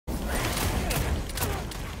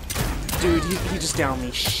dude, he just downed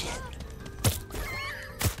me. Shit.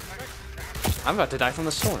 I'm about to die from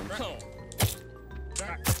the storm.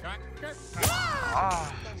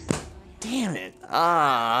 Damn it. Fuck.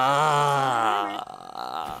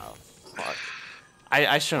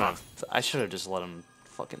 I shouldn't have just let him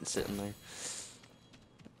fucking sit in there.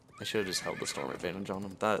 I should have just held the storm advantage on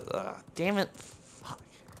him. Damn it. Fuck.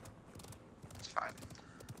 It's fine.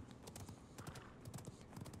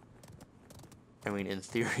 I mean, in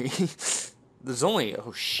theory, there's only,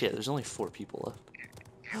 oh shit, there's only 4 people left.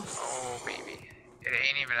 Oh, baby. It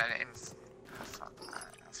ain't even an fuck.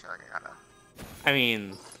 I feel like I gotta... I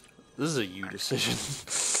mean, this is a you decision.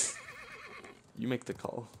 You make the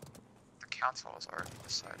call. The council has already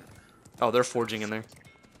decided. Oh, they're forging in there.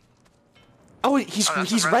 Oh, he's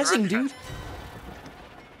res rezzing, dude.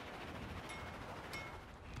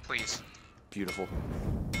 Please. Beautiful.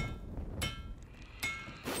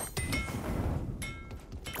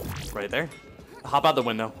 Right there. Hop out the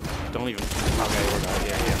window. Don't even. Okay, we're done.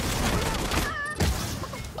 Yeah.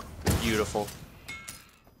 Beautiful.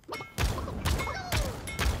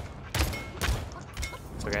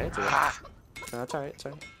 It's okay. It's okay. No, that's alright. It's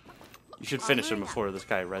alright. You should finish him before this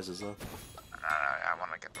guy rezzes, though. I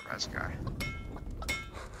want to get the res guy.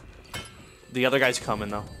 The other guy's coming,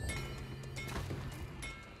 though.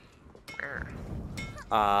 Where?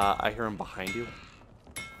 I hear him behind you.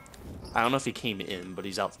 I don't know if he came in, but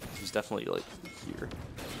he's out. He's definitely, like, here.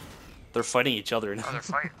 They're fighting each other now. Oh, they're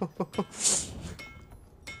fighting.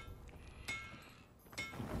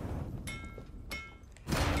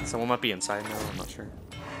 Someone might be inside now, I'm not sure.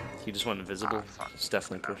 He just went invisible. He's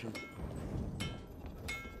definitely pushing.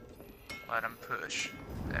 Let him push.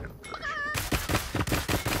 Let him push.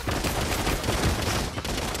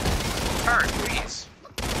 Hurry, please.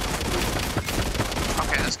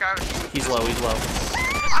 Okay, this guy was just... He's low, he's low.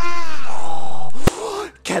 Oh,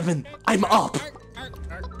 Kevin, I'm up!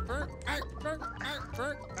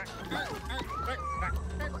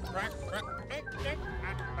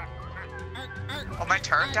 Oh, my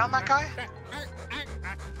turn down that guy?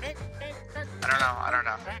 I don't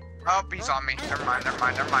know. Oh, he's on me. Never mind.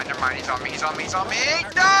 He's on me.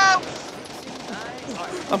 No!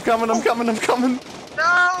 I'm coming.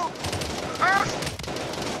 No!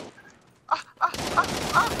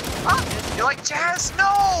 You like jazz? No!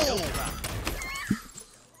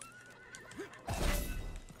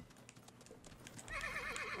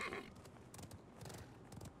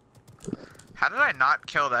 How did I not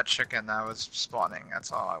kill that chicken that was spawning?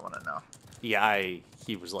 That's all I want to know. Yeah,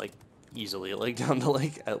 he was like easily like down to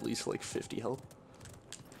like at least like 50 health.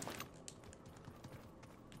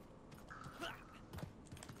 Oh,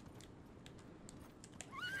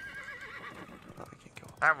 I can't go.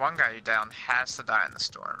 That one guy you down has to die in the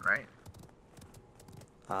storm, right?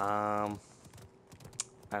 I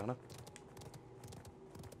don't know.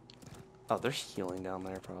 Oh, they're healing down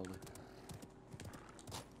there probably.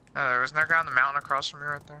 No, there was no guy on the mountain across from you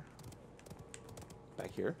right there.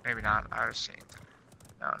 Back here? Maybe not. I was seeing.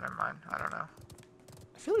 No, never mind. I don't know.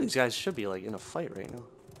 I feel like these guys should be like in a fight right now.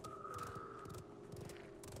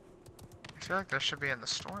 I feel like they should be in the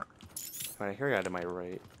storm. I hear a guy to my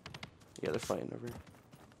right. Yeah, they're fighting over here.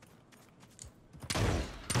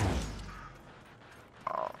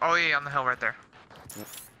 Oh yeah, on the hill right there. Yep.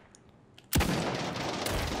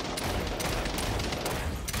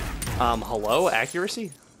 Hello?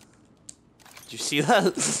 Accuracy? Did you see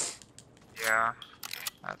that? Yeah,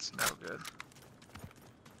 that's no good.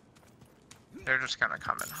 They're just gonna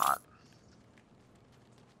come in hot.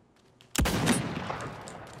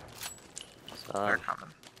 They're coming.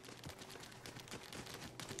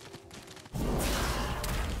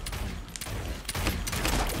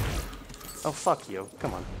 Oh, fuck you.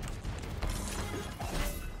 Come on.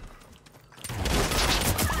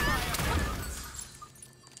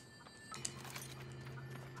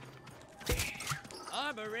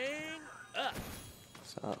 Armoring up.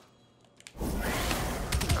 What's up?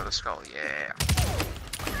 Oh, the skull, yeah.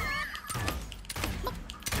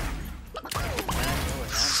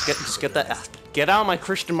 Just get that. Get out of my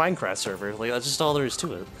Christian Minecraft server. Like, that's just all there is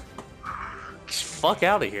to it. Just fuck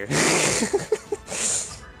out of here.